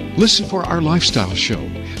Channel. Listen for our lifestyle show,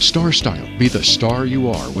 Star Style, Be the Star You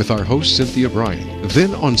Are, with our host Cynthia Bryan.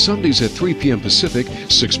 Then on Sundays at 3 p.m. Pacific,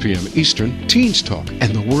 6 p.m. Eastern, Teens Talk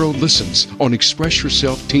and the World Listens on Express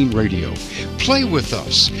Yourself Teen Radio. Play with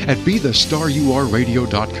us at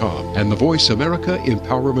BeTheStarYouAreRadio.com and the Voice America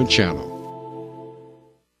Empowerment Channel.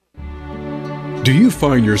 Do you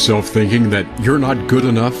find yourself thinking that you're not good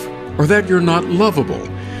enough or that you're not lovable?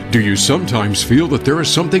 Do you sometimes feel that there is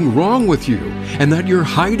something wrong with you and that you're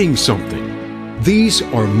hiding something? These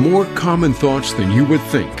are more common thoughts than you would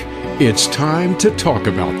think. It's time to talk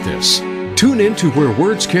about this. Tune in to Where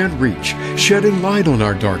Words Can't Reach, shedding light on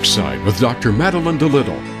our dark side with Dr. Madeline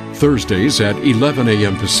DeLittle. Thursdays at 11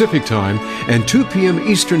 a.m. Pacific Time and 2 p.m.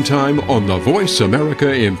 Eastern Time on the Voice America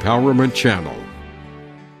Empowerment Channel.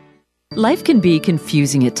 Life can be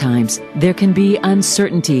confusing at times. There can be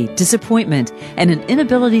uncertainty, disappointment, and an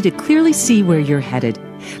inability to clearly see where you're headed.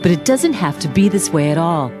 But it doesn't have to be this way at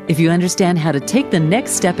all if you understand how to take the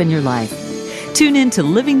next step in your life. Tune in to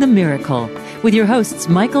Living the Miracle with your hosts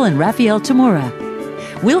Michael and Raphael Tamura.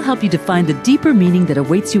 We'll help you to find the deeper meaning that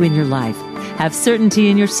awaits you in your life, have certainty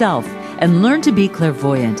in yourself, and learn to be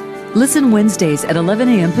clairvoyant. Listen Wednesdays at 11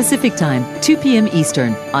 a.m. Pacific Time, 2 p.m.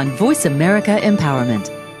 Eastern on Voice America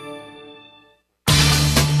Empowerment.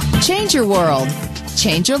 Change your world.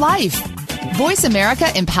 Change your life.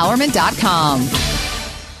 VoiceAmericaEmpowerment.com.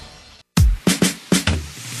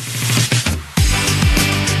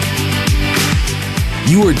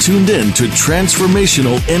 You are tuned in to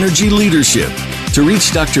Transformational Energy Leadership. To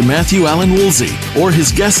reach Dr. Matthew Allen Woolsey or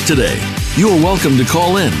his guest today, you are welcome to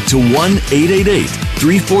call in to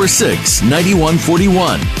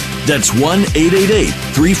 1-888-346-9141. That's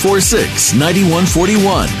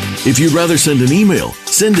 1-888-346-9141. If you'd rather send an email,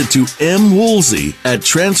 send it to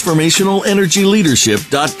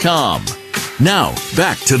mwoolsey@transformationalenergyleadership.com. Now,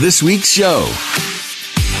 back to this week's show.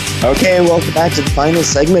 Okay, welcome back to the final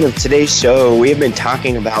segment of today's show. We have been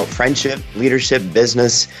talking about friendship, leadership,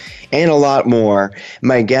 business, and a lot more.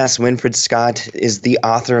 My guest, Winfred Scott, is the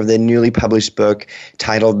author of the newly published book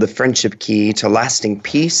titled The Friendship Key to Lasting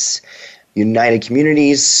Peace, United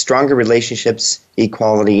Communities, Stronger Relationships,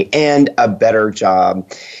 Equality, and a Better Job.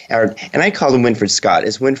 And I call him Winfred Scott.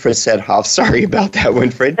 As Winfred said, Hoff, sorry about that,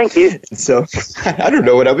 Winfred. Thank you. So I don't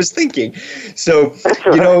know what I was thinking. So,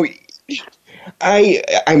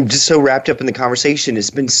 I'm just so wrapped up in the conversation. It's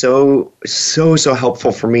been so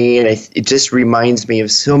helpful for me, and it just reminds me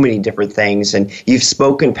of so many different things. And you've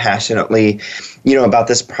spoken passionately, about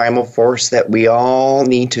this primal force that we all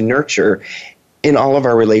need to nurture in all of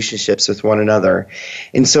our relationships with one another.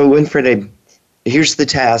 And so, Winfred, here's the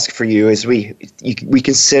task for you as we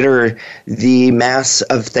consider the mass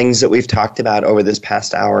of things that we've talked about over this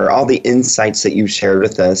past hour, all the insights that you've shared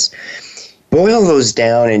with us. Boil those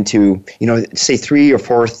down into, say 3 or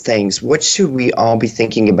 4 things. What should we all be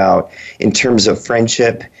thinking about in terms of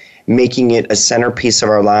friendship, making it a centerpiece of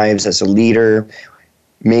our lives as a leader,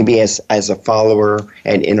 maybe as a follower,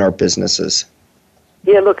 and in our businesses?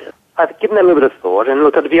 Yeah, look, I've given that a little bit of thought. And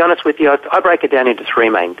look, to be honest with you, I break it down into 3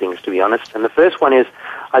 main things, to be honest. And the first one is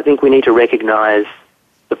I think we need to recognize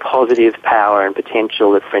the positive power and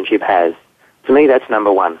potential that friendship has. To me, that's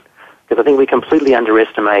number one. Because I think we completely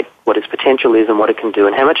underestimate what its potential is and what it can do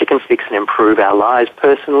and how much it can fix and improve our lives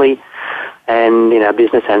personally and in our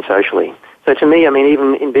business and socially. So to me,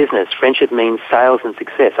 even in business, friendship means sales and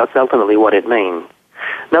success. That's ultimately what it means.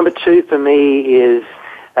 Number 2 for me is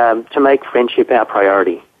to make friendship our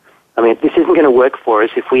priority. This isn't going to work for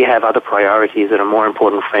us if we have other priorities that are more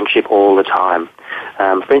important than friendship all the time.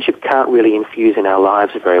 Friendship can't really infuse in our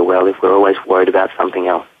lives very well if we're always worried about something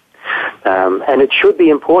else. And it should be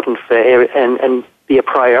important and be a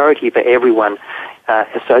priority for everyone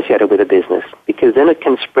associated with a business, because then it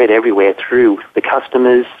can spread everywhere through the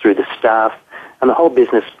customers, through the staff, and the whole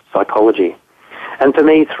business psychology. And for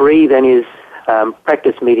me, 3 then is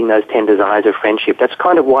practice meeting those 10 desires of friendship. That's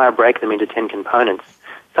kind of why I break them into 10 components.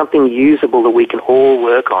 Something usable that we can all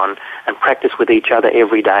work on and practice with each other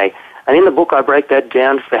every day. And in the book, I break that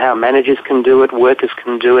down for how managers can do it, workers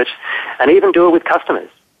can do it, and even do it with customers.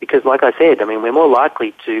 Because like I said, we're more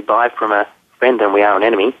likely to buy from a friend than we are an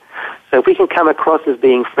enemy. So if we can come across as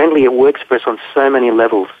being friendly, it works for us on so many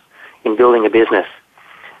levels in building a business.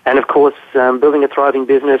 And, of course, building a thriving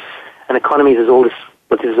business and economies is all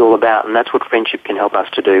what this is all about, and that's what friendship can help us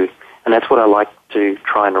to do. And that's what I like to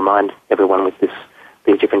try and remind everyone with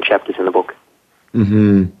these different chapters in the book.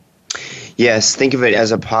 Mm-hmm. Yes, think of it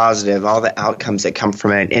as a positive, all the outcomes that come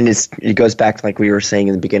from it. And it goes back to, like we were saying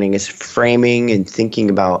in the beginning, is framing and thinking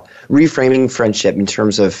about reframing friendship in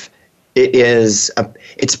terms of it's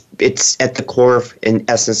at the core, in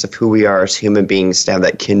essence, of who we are as human beings, to have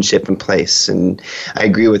that kinship in place. And I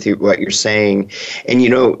agree with you, what you're saying.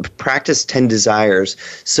 And, practice 10 desires.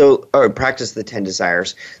 Or practice the 10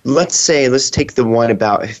 desires. Let's take the one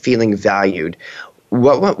about feeling valued.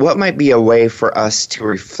 What might be a way for us to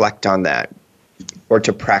reflect on that or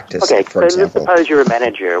to practice it, for example? Suppose you're a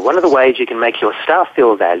manager. One of the ways you can make your staff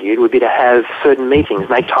feel valued would be to have certain meetings,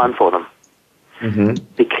 make time for them. Mm-hmm.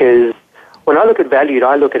 Because when I look at valued,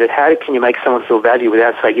 I look at it, how can you make someone feel valued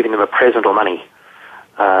without, say, giving them a present or money?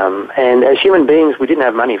 And as human beings, we didn't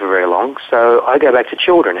have money for very long, so I go back to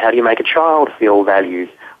children. How do you make a child feel valued?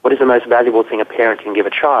 What is the most valuable thing a parent can give a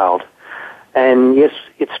child? And yes,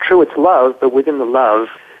 it's true, it's love, but within the love,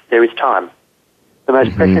 there is time. The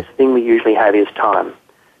most precious thing we usually have is time.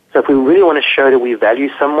 So if we really want to show that we value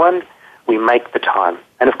someone, we make the time.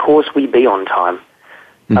 And of course, we be on time.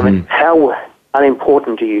 I mean, how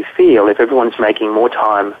unimportant do you feel if everyone's making more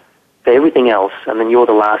time for everything else and then you're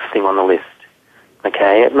the last thing on the list?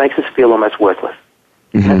 Okay? It makes us feel almost worthless.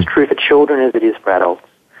 And it's true for children as it is for adults.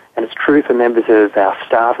 And it's true for members of our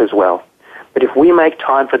staff as well. But if we make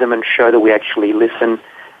time for them and show that we actually listen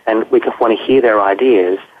and we can want to hear their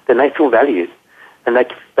ideas, then they feel valued. And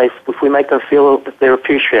if we make them feel that they're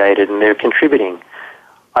appreciated and they're contributing.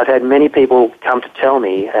 I've had many people come to tell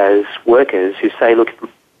me as workers who say, look,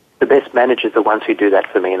 the best managers are the ones who do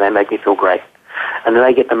that for me, and they make me feel great. And then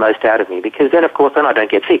they get the most out of me, because then, of course, I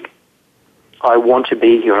don't get sick. I want to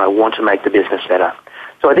be here and I want to make the business better.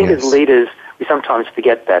 So I think as leaders, we sometimes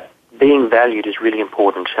forget that being valued is really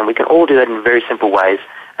important, and we can all do that in very simple ways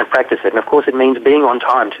and practice it. And, of course, it means being on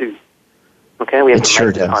time, too. Okay? We have to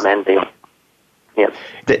make the time and be. Yeah.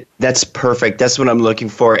 That's perfect. That's what I'm looking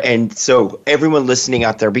for. And so everyone listening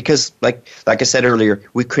out there, because like I said earlier,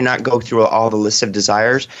 we could not go through all the list of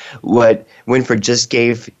desires. What Winfred just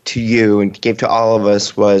gave to you and gave to all of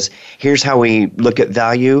us was, here's how we look at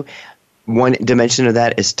value. One dimension of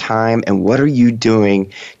that is time, and what are you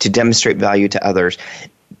doing to demonstrate value to others?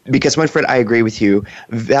 Because, Winfred, I agree with you.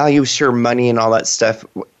 Value, sure, money and all that stuff,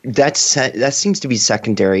 that seems to be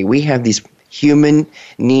secondary. We have these human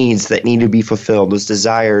needs that need to be fulfilled, those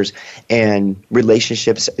desires, and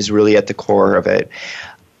relationships is really at the core of it.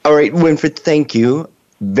 All right, Winfred, thank you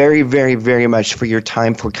very, very, very much for your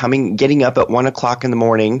time, for getting up at 1 o'clock in the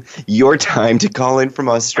morning, your time, to call in from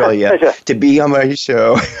Australia to be on my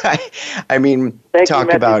show. I mean, Thank you,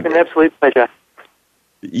 Matthew. It's been an absolute pleasure.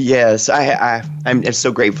 Yes, I'm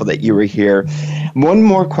so grateful that you were here. One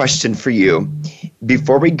more question for you.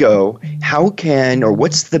 Before we go,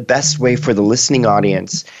 what's the best way for the listening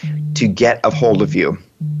audience to get a hold of you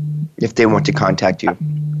if they want to contact you?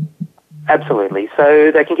 Absolutely.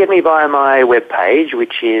 So they can get me via my webpage,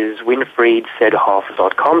 which is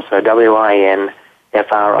winfriedsedhoff.com, so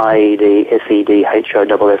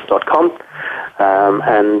winfriedsedhoff.com.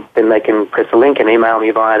 And then they can press a link and email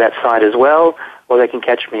me via that site as well, or they can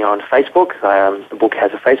catch me on Facebook. The book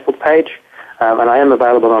has a Facebook page. And I am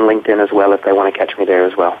available on LinkedIn as well if they want to catch me there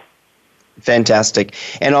as well. Fantastic.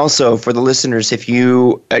 And also for the listeners, if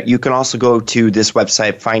you can also go to this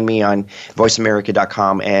website, find me on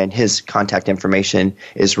voiceamerica.com, and his contact information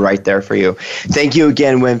is right there for you. Thank you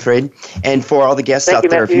again, Winfred. And for all the guests out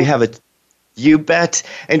there, Matthew. If you have you bet.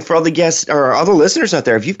 And for all the guests or all the listeners out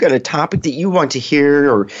there, if you've got a topic that you want to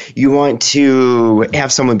hear or you want to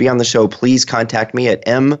have someone be on the show, please contact me at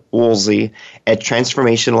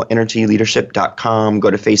mwoolsey@transformationalenergyleadership.com.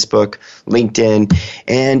 Go to Facebook, LinkedIn.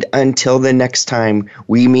 And until the next time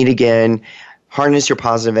we meet again, harness your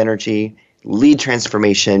positive energy, lead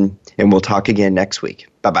transformation, and we'll talk again next week.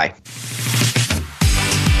 Bye-bye.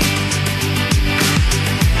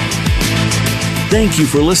 Thank you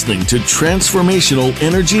for listening to Transformational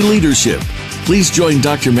Energy Leadership. Please join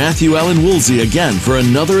Dr. Matthew Allen Woolsey again for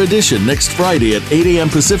another edition next Friday at 8 a.m.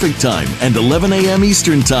 Pacific Time and 11 a.m.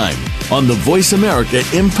 Eastern Time on the Voice America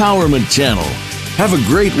Empowerment Channel. Have a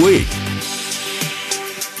great week.